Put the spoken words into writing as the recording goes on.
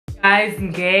Guys,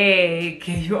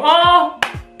 ngeke. Oh!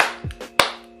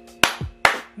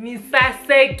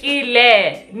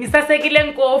 Nisasekile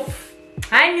nkofu.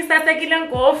 Hayi nisasekile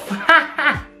nkofu.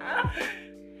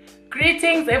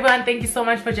 Greetings everyone, thank you so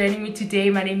much for joining me today.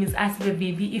 My name is Asive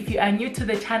Mvimbi. If you are new to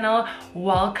the channel,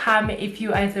 welcome. If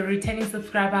you are a returning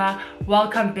subscriber,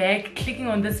 welcome back. Clicking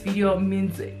on this video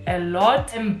means a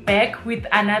lot. I'm back with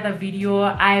another video.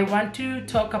 I want to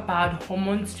talk about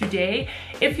hormones today.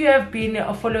 If you have been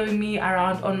following me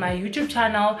around on my YouTube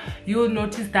channel, you will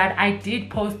notice that I did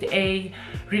post a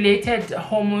related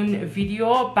hormone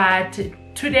video, but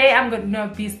today I'm going to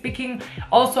be speaking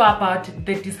also about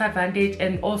the disadvantage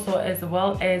and also as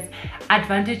well as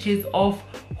advantages of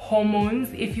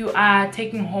hormones. If you are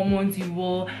taking hormones, you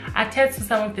will attest to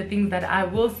some of the things that I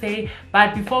will say.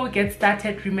 But before we get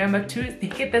started, remember to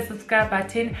hit the subscribe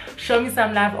button, show me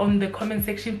some love on the comment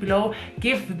section below,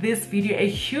 give this video a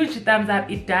huge thumbs up.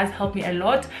 It does help me a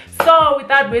lot. So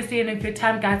without wasting any of your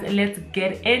time, guys, let's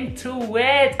get into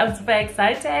it. I'm super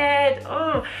excited.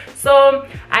 So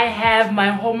I have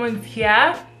my hormones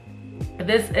here.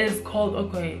 This is called,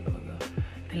 okay,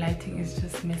 the lighting is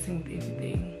just messing with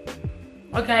everything.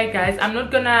 Okay guys, I'm not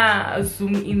gonna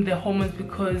zoom in the hormones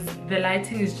because the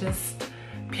lighting is just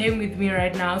playing with me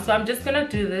right now. So I'm just gonna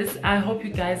do this. I hope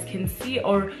you guys can see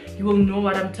or you will know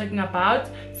what I'm talking about.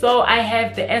 So I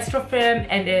have the estrogen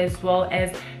and as well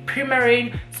as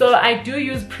Premarin. So I do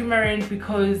use Premarin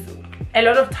because a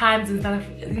lot of times in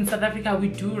South Africa we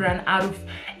do run out of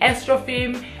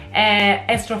estrogen.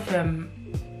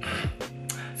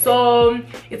 So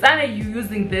it's either you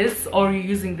using this or you're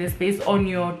using this based on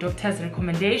your doctor's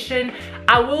recommendation.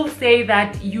 I will say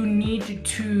that you need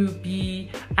to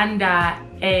be under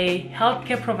a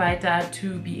healthcare provider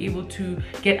to be able to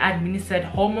get administered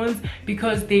hormones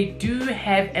because they do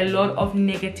have a lot of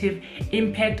negative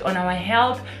impact on our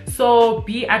health. So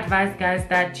be advised, guys,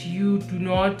 that you do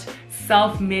not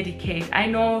self-medicate. I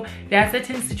know there are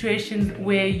certain situations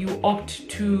where you opt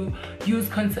to use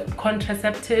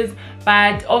contraceptives,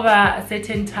 but over a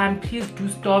certain time, please do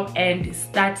stop and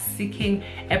start seeking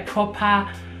a proper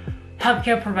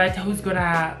healthcare provider who's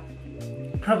gonna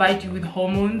provide you with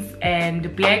hormones.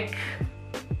 And black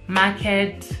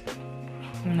market,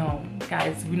 no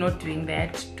guys, we're not doing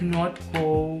that. Do not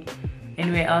go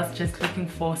anywhere else just looking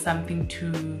for something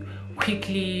to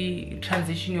quickly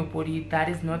transition your body. That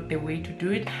is not the way to do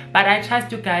it. But I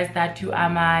trust you guys that you are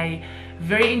my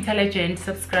very intelligent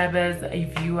subscribers,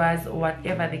 viewers, or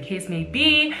whatever the case may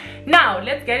be. Now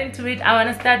let's get into it. I want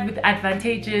to start with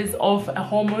advantages of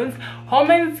hormones.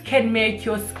 Hormones can make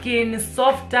your skin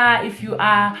softer if you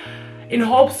are in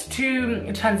hopes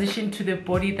to transition to the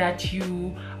body that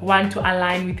you want to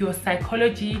align with your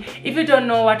psychology. If you don't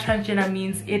know what transgender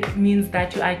means, it means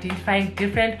that you're identifying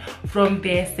different from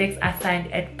the sex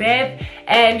assigned at birth.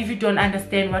 And if you don't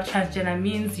understand what transgender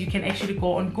means, you can actually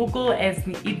go on Google, as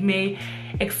it may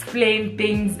explain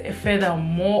things further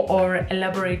more or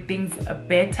elaborate things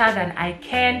better than I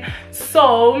can.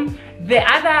 So the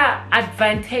other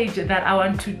advantage that I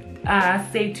want to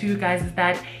say to you guys is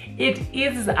that it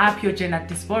eases up your gender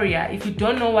dysphoria. If you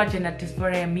don't know what gender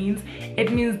dysphoria means, it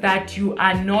means that you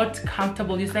are not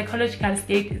comfortable. Your psychological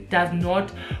state does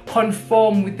not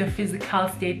conform with the physical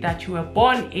state that you were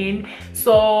born in.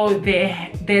 So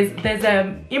there's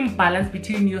an imbalance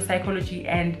between your psychology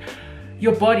and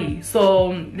your body.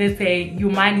 So let's say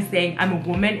your mind is saying I'm a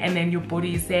woman, and then your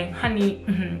body is saying, honey,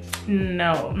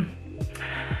 no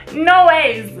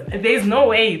ways, there's no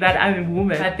way that I'm a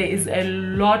woman. But there is a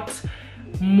lot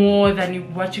more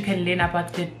than what you can learn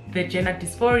about the gender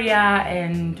dysphoria.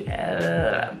 And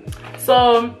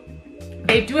so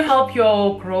they do help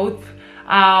your growth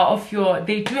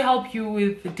they do help you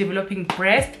with developing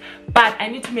breast. But I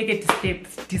need to make a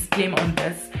disclaimer on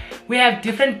this. We have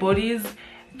different bodies.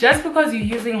 Just because you're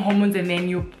using hormones and then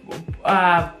your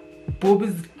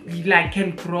boobs like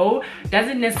can grow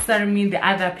doesn't necessarily mean the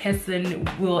other person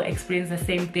will experience the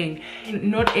same thing.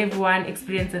 Not everyone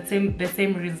experiences the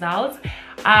same results.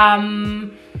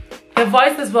 The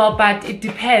voice as well, but it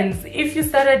depends. If you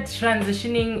started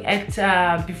transitioning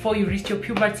at before you reached your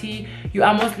puberty, you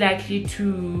are most likely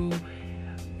to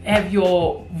have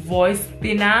your voice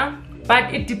thinner.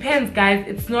 But it depends, guys.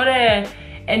 It's not a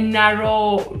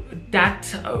narrow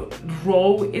duct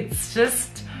row. It's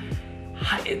just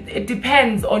it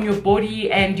depends on your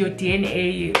body and your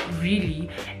DNA, really.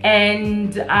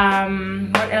 And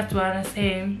what else do I want to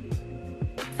say?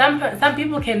 Some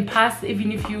people can pass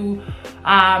even if you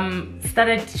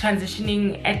started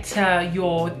transitioning at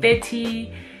your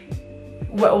 30,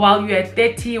 while you're at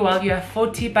 30, while you're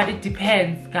 40, but it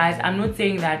depends, guys. I'm not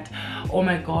saying that oh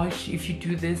my gosh, if you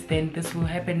do this then this will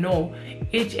happen. No,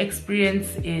 each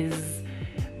experience is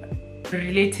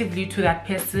relatively to that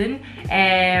person.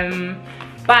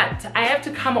 But I have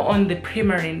to come on the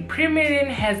Premarin. Premarin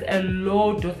has a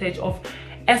low dosage of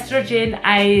estrogen.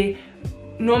 I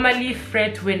normally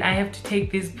fret when I have to take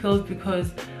these pills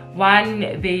because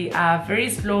one, they are very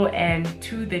slow, and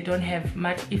two, they don't have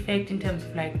much effect in terms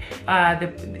of like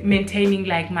maintaining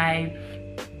like my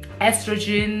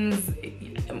estrogens.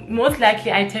 Most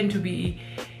likely I tend to be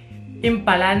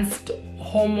imbalanced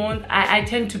hormones. I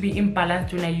tend to be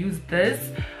imbalanced when I use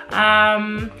this.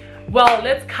 Well,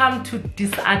 let's come to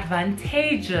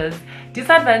disadvantages.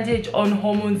 Disadvantage on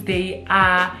hormones, they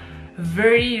are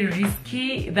very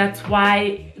risky. That's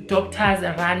why doctors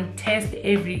run tests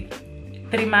every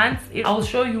 3 months. I'll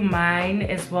show you mine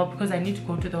as well because I need to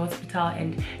go to the hospital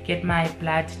and get my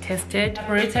blood tested.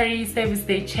 Laboratory service,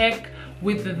 they check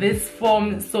with this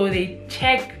form, so they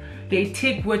tick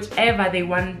whichever they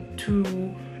want to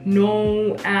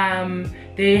know.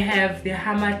 They have the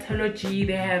hematology,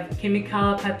 they have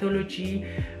chemical pathology,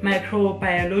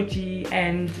 microbiology,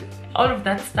 and all of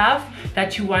that stuff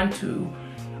that you want to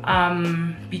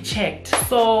be checked.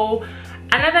 So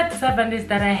another disadvantage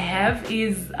that I have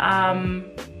is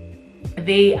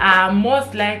they are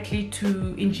most likely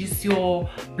to induce your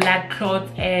blood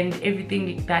clots and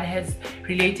everything that has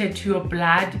related to your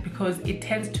blood, because it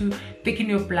tends to thicken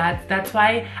your blood. That's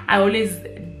why I always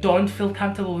don't feel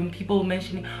comfortable when people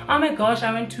mentioning, oh my gosh,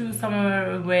 I went to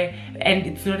somewhere where, and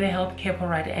it's not a healthcare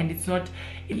provider and it's not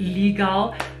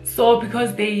legal. So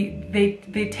because they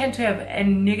tend to have a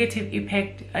negative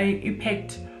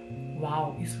impact.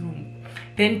 Wow, it's long.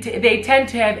 Then they tend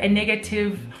to have a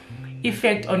negative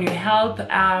effect on your health.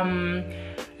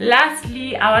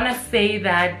 Lastly, I want to say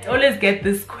that I always get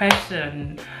this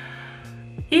question: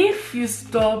 if you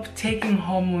stop taking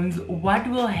hormones, what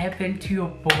will happen to your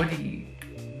body?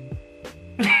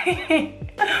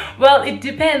 Well, it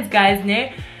depends, guys,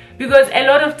 ne? Because a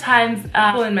lot of times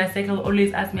people in my circle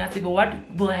always ask me, I say, but what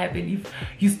will happen if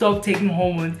you stop taking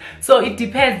hormones? So it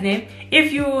depends, ne?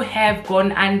 If you have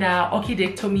gone under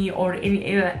orchidectomy or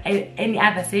any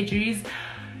other surgeries,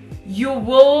 you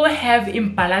will have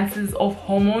imbalances of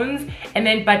hormones. And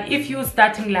then, but if you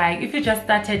starting like, if you just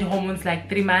started hormones like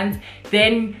 3 months,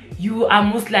 then you are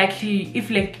most likely, if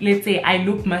like, let's say I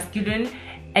look masculine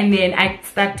and then I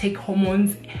start take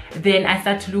hormones, then I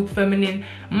start to look feminine,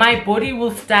 my body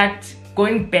will start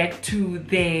going back to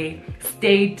the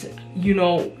state, you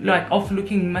know, like of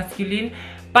looking masculine.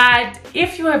 But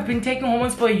if you have been taking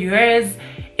hormones for years,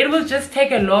 it will just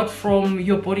take a lot from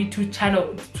your body to kind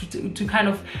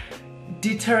of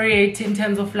deteriorate in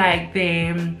terms of like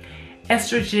the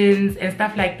estrogens and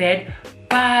stuff like that.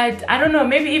 But I don't know,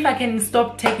 maybe if I can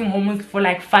stop taking hormones for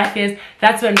like 5 years,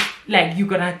 that's when like you're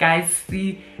gonna guys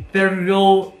see the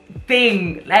real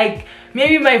thing. Like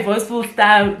maybe my voice will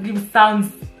start to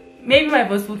sound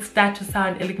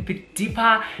a little bit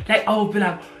deeper. Like I will be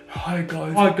like, hi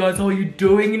guys, how are you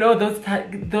doing? You know, those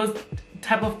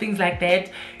type of things like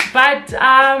that. But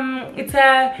it's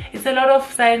a lot of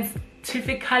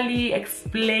scientifically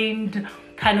explained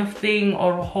kind of thing,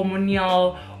 or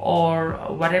hormonal, or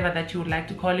whatever that you would like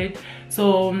to call it.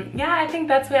 So yeah, I think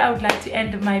that's where I would like to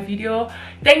end my video.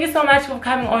 Thank you so much for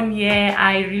coming on here.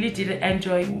 I really did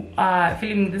enjoy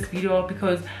filming this video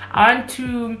because I want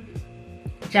to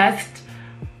just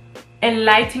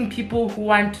enlighten people who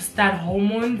want to start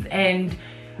hormones and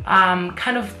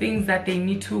kind of things that they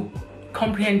need to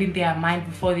comprehend in their mind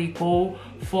before they go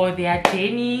for their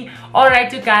journey. All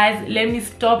right, you guys, let me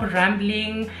stop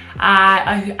rambling.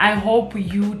 I hope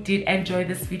you did enjoy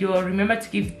this video. Remember to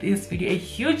give this video a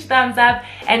huge thumbs up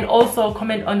and also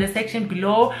comment on the section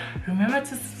below. Remember to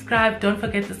subscribe. Don't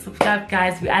forget to subscribe,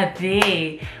 guys. We are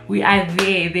there.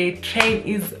 The train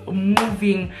is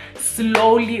moving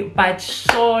slowly but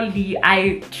surely.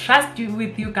 I trust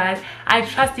with you guys. I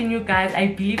trust in you guys. I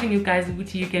believe in you guys.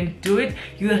 You can do it.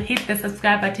 You will hit the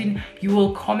subscribe button. You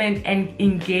will comment and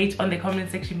engage on the comment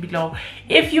section below.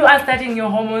 If you are starting your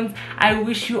hormones, I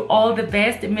wish you all the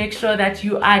best. Make sure that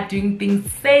you are doing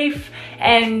things safe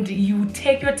and you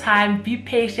take your time, be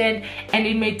patient, and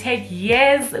it may take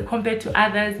years compared to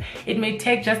others. It may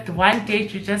take just one day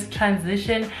to just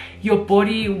transition. Your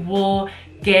body will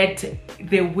get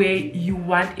the way you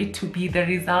want it to be. The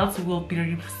results will be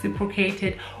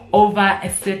reciprocated over a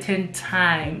certain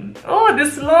time. Oh,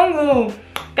 this long,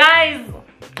 guys.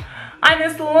 And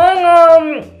it's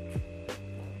long,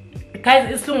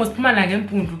 guys. It's almost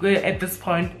at this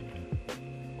point,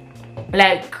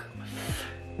 like,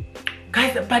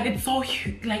 guys. But it's so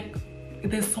huge, like,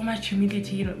 there's so much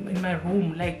humidity in my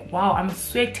room. Like, wow, I'm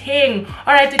sweating.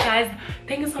 All right, guys,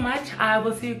 thank you so much. I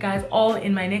will see you guys all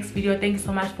in my next video. Thank you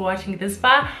so much for watching this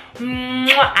far.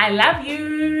 I love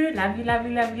you. Love you, love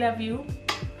you, love you, love you.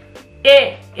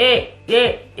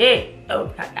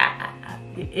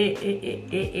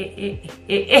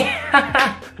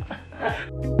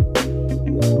 Oh,